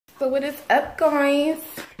So what is up, guys?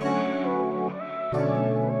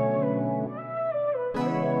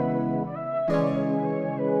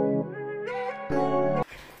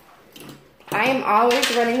 I am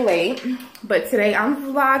always running late, but today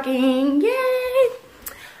I'm vlogging. Yay!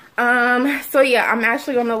 So yeah, I'm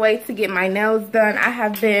actually on the way to get my nails done. I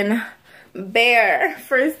have been bare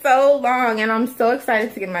for so long and I'm so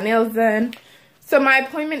excited to get my nails done. So my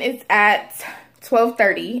appointment is at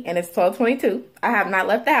 12:30 and it's 12:22. I have not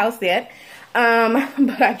left the house yet.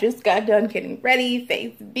 But I just got done getting ready,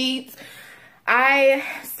 face beats. I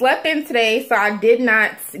slept in today, so I did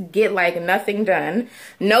not get like nothing done.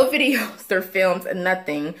 No videos or films,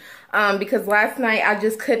 nothing. Because last night I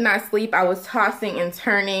just could not sleep. I was tossing and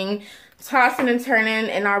turning,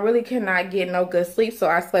 and I really could not get no good sleep. So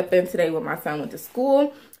I slept in today when my son went to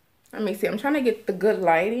school. Let me see, I'm trying to get the good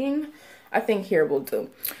lighting. I think here will do.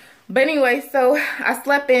 But anyway, so I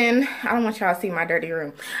slept in. I don't want y'all to see my dirty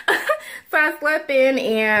room. So I slept in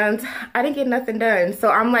and I didn't get nothing done. So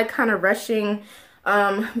I'm like kind of rushing.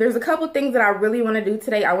 There's a couple things that I really want to do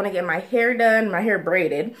today. I want to get my hair done, my hair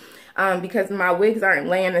braided. Because my wigs aren't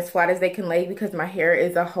laying as flat as they can lay because my hair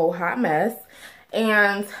is a whole hot mess.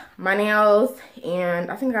 And my nails,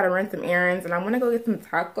 and I think I gotta run some errands, and I want to go get some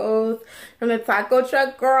tacos from the taco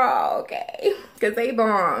truck, girl, okay, because they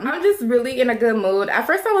bomb. I'm just really in a good mood. At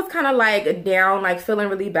first I was kind of like down, like feeling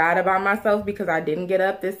really bad about myself because I didn't get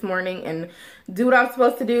up this morning and do what I was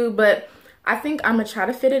supposed to do, but I think I'm gonna try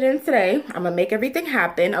to fit it in today. I'm gonna make everything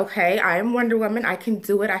happen, okay? I am Wonder Woman. I can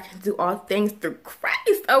do it. I can do all things through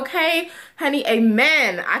Christ, okay? Honey,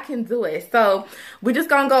 amen. I can do it. So we're just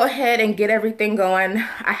gonna go ahead and get everything going.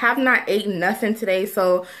 I have not eaten nothing today,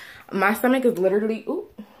 so my stomach is literally,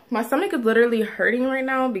 hurting right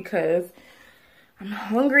now because I'm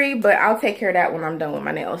hungry, but I'll take care of that when I'm done with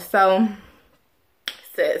my nails. So,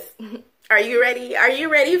 sis, are you ready? Are you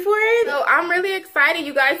ready for it? So I'm really excited,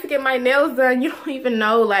 you guys, to get my nails done. You don't even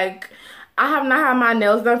know, like, I have not had my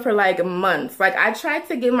nails done for like months. Like, I tried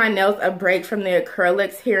to give my nails a break from the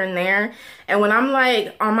acrylics here and there. And when I'm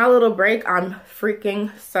like on my little break, I'm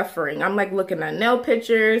freaking suffering. I'm like looking at nail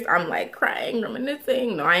pictures. I'm like crying,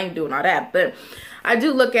 reminiscing. No, I ain't doing all that. But I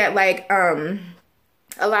do look at like a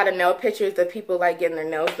lot of nail pictures of people like getting their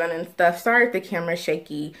nails done and stuff. Sorry if the camera's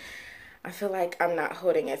shaky. I feel like I'm not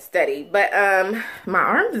holding it steady, but my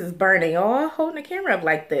arms is burning, y'all, holding the camera up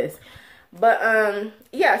like this. But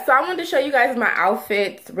yeah, so I wanted to show you guys my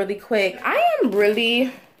outfits really quick. I am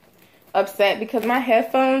really upset because my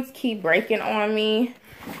headphones keep breaking on me.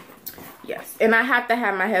 Yes, and I have to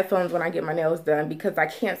have my headphones when I get my nails done because I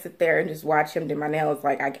can't sit there and just watch him do my nails.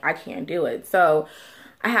 Like, I can't do it. So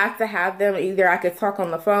I have to have them. Either I could talk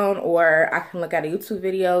on the phone or I can look at a YouTube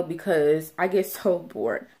video because I get so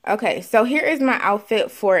bored. Okay, so here is my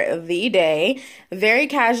outfit for the day. Very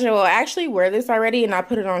casual. I actually wear this already and I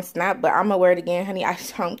put it on Snap, but I'm gonna wear it again, honey. I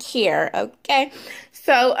don't care, okay?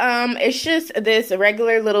 So it's just this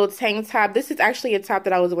regular little tank top. This is actually a top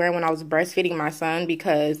that I was wearing when I was breastfeeding my son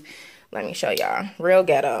because, let me show y'all, real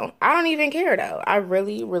ghetto. I don't even care though. I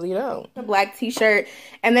really, really don't. A black t-shirt.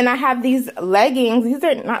 And then I have these leggings. These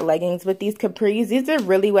are not leggings, but these capris. These are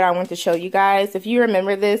really what I want to show you guys. If you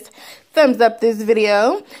remember this, thumbs up this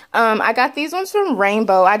video. I got these ones from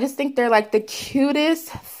Rainbow. I just think they're like the cutest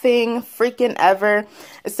thing freaking ever.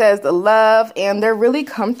 It says love and they're really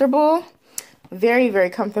comfortable. Very, very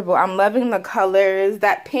comfortable. I'm loving the colors.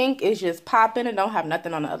 That pink is just popping. It don't have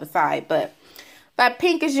nothing on the other side, but that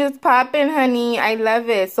pink is just popping, honey. I love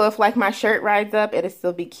it. So if like my shirt rides up, it'll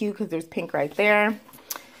still be cute because there's pink right there.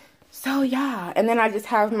 So yeah. And then I just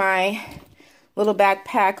have my little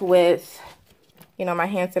backpack with, you know, my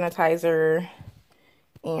hand sanitizer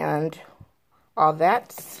and all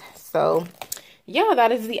that. So yeah,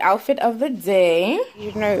 that is the outfit of the day.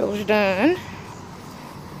 Your nails done.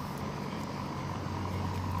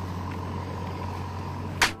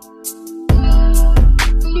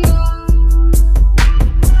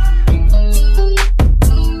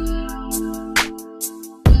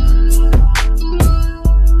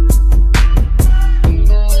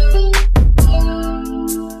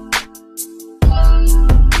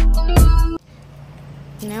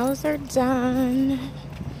 Nails are done.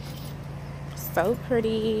 So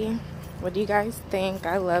pretty. What do you guys think?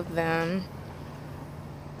 I love them.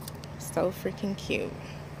 So freaking cute.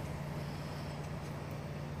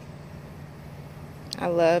 I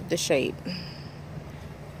love the shape.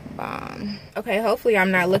 Bomb. Okay, hopefully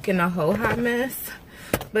I'm not looking a whole hot mess.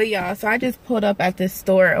 But y'all, so I just pulled up at this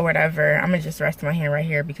store or whatever. I'm gonna just rest my hand right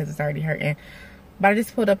here because it's already hurting. But I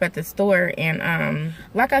just pulled up at the store and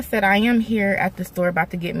like I said, I am here at the store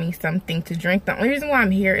about to get me something to drink. The only reason why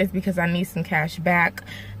I'm here is because I need some cash back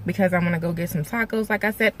because I'm gonna go get some tacos, like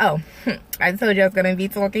I said. Oh, I told you I was gonna be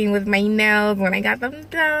talking with my nails when I got them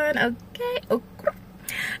done. Okay.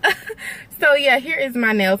 So yeah, here is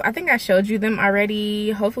my nails. I think I showed you them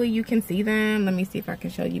already. Hopefully you can see them. Let me see if I can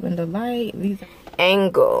show you in the light. These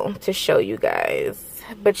angle to show you guys,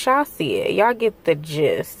 but y'all see it. Y'all get the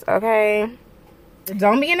gist, okay?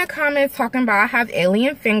 Don't be in the comments talking about I have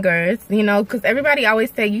alien fingers, you know, because everybody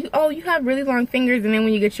always say, you have really long fingers, and then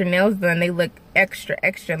when you get your nails done, they look extra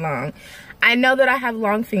long. I know that I have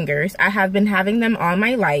long fingers. I have been having them all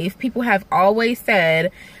my life. People have always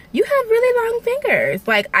said, you have really long fingers.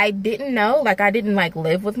 Like, I didn't know. Like, I didn't, like,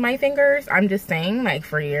 live with my fingers. I'm just saying, like,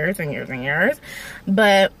 for years and years and years.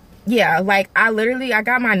 But, yeah, like, I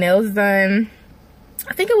got my nails done.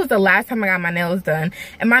 I think it was the last time I got my nails done.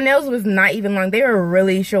 And my nails was not even long. They were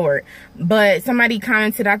really short. But somebody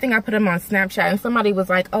commented, I think I put them on Snapchat, and somebody was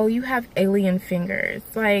like, oh, you have alien fingers.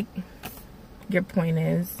 Like, your point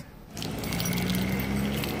is...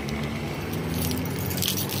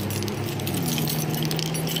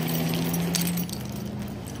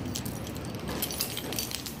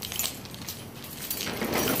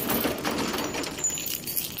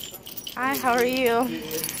 Hi, how are you?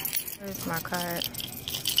 Here's my card.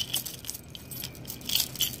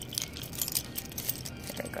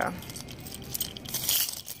 There you go.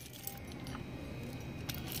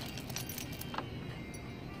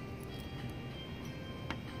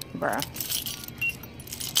 Bruh.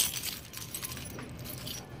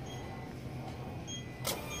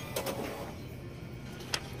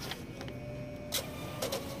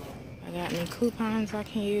 I got any coupons I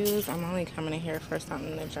can use. I'm only coming in here for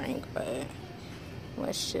something to drink, but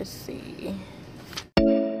let's just see.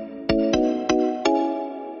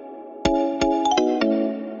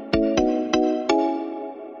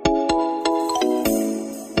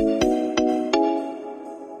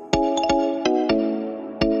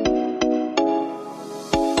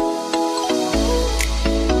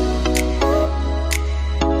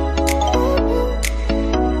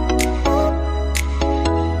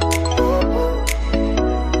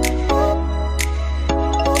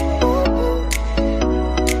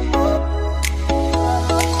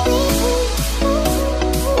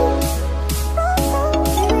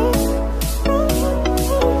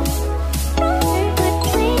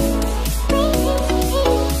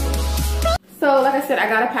 I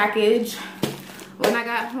got a package when I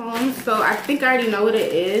got home, so I think I already know what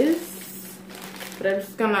it is, but I'm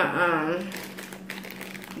just gonna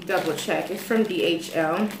double check. It's from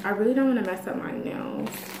DHL. I really don't want to mess up my nails.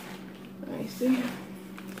 Let me see.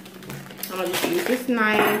 I'm gonna just use this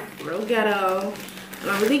knife, real ghetto. I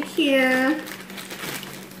don't really care.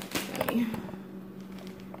 Okay.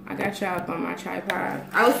 I got y'all up on my tripod.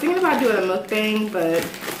 I was thinking about doing a mukbang, but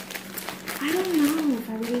I don't know if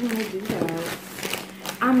I really want to do that.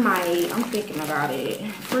 I might. I'm thinking about it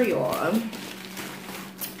for y'all.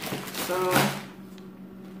 So,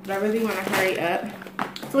 but I really want to hurry up.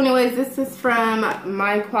 So anyways, this is from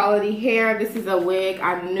My Quality Hair. This is a wig.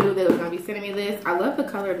 I knew they were going to be sending me this. I love the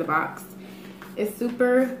color of the box. It's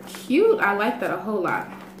super cute. I like that a whole lot.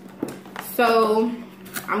 So,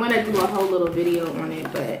 I'm going to do a whole little video on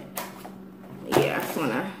it, but yeah, I just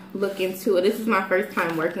want to look into it. This is my first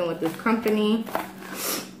time working with this company.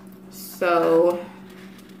 So...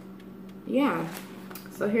 yeah,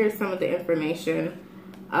 so here's some of the information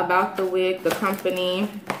about the wig, the company.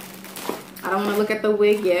 I don't want to look at the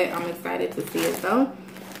wig yet. I'm excited to see it though.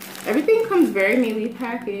 Everything comes very neatly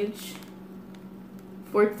packaged.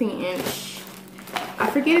 14-inch. I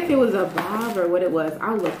forget if it was a bob or what it was.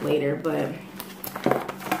 I'll look later, but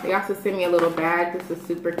they also sent me a little bag. This is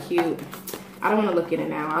super cute. I don't want to look at it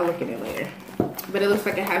now. I'll look at it later. But it looks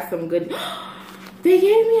like it has some good... They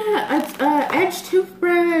gave me a edge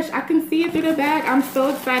toothbrush. I can see it through the bag. I'm so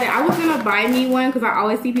excited. I was gonna buy me one because I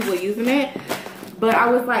always see people using it, but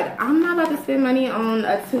I was like, I'm not about to spend money on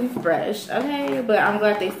a toothbrush, okay? But I'm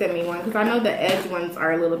glad they sent me one because I know the edge ones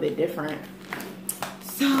are a little bit different.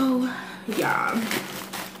 So yeah,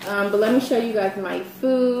 but let me show you guys my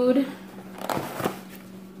food.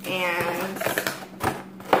 And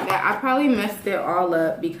that I probably messed it all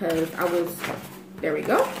up because I was, there we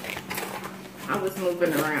go, I was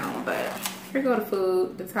moving around. But here go the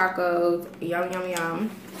food, the tacos, yum yum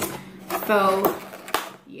yum. So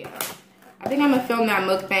yeah, I think I'm gonna film that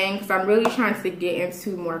mukbang because I'm really trying to get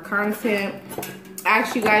into more content. I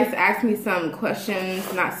asked you guys to ask me some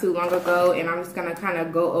questions not too long ago, and I'm just gonna kind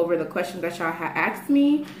of go over the questions that y'all had asked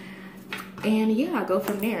me, and yeah, I'll go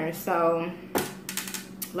from there. So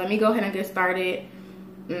let me go ahead and get started.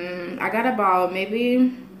 I got about maybe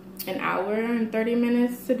an hour and 30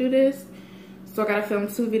 minutes to do this. So I gotta film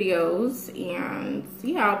 2 videos, and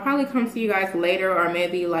yeah, I'll probably come to you guys later or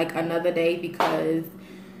maybe like another day because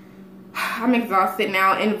I'm exhausted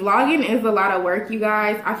now. And vlogging is a lot of work, you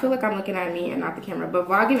guys. I feel like I'm looking at me and not the camera, but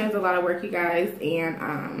vlogging is a lot of work, you guys,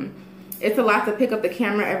 and it's a lot to pick up the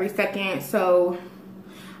camera every second. So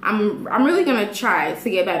I'm really gonna try to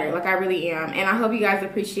get better, like I really am, and I hope you guys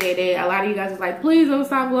appreciate it. A lot of you guys are like, please don't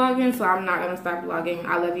stop vlogging, so I'm not gonna stop vlogging.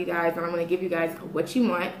 I love you guys, and I'm gonna give you guys what you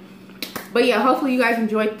want. But yeah, hopefully you guys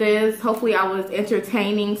enjoyed this. Hopefully I was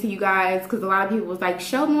entertaining to you guys, because a lot of people was like,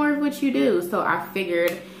 show more of what you do. So I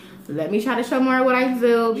figured, let me try to show more of what I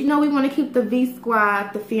do. You know, we want to keep the V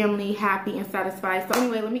Squad, the family, happy and satisfied. So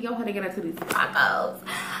anyway, let me go ahead and get into these tacos.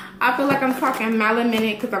 I feel like I'm talking mile a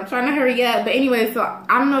minute because I'm trying to hurry up. But anyway, so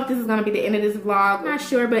I don't know if this is going to be the end of this vlog. I'm not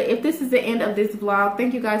sure, but if this is the end of this vlog,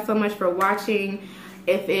 thank you guys so much for watching.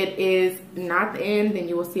 If it is not the end, then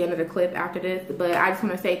you will see another clip after this. But I just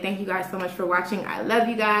want to say thank you guys so much for watching. I love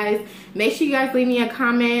you guys. Make sure you guys leave me a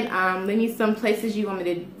comment. Leave me some places you want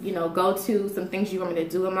me to, you know, go to, some things you want me to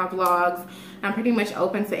do in my vlogs. I'm pretty much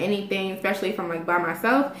open to anything, especially if I'm like by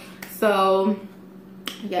myself. So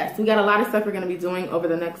yes, we got a lot of stuff we're going to be doing over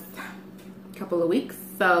the next couple of weeks.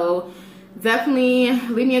 So definitely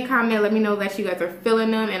leave me a comment. Let me know that you guys are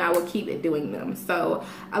feeling them, and I will keep doing them. So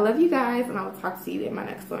I love you guys, and I will talk to you in my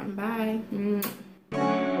next one.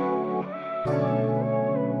 Bye.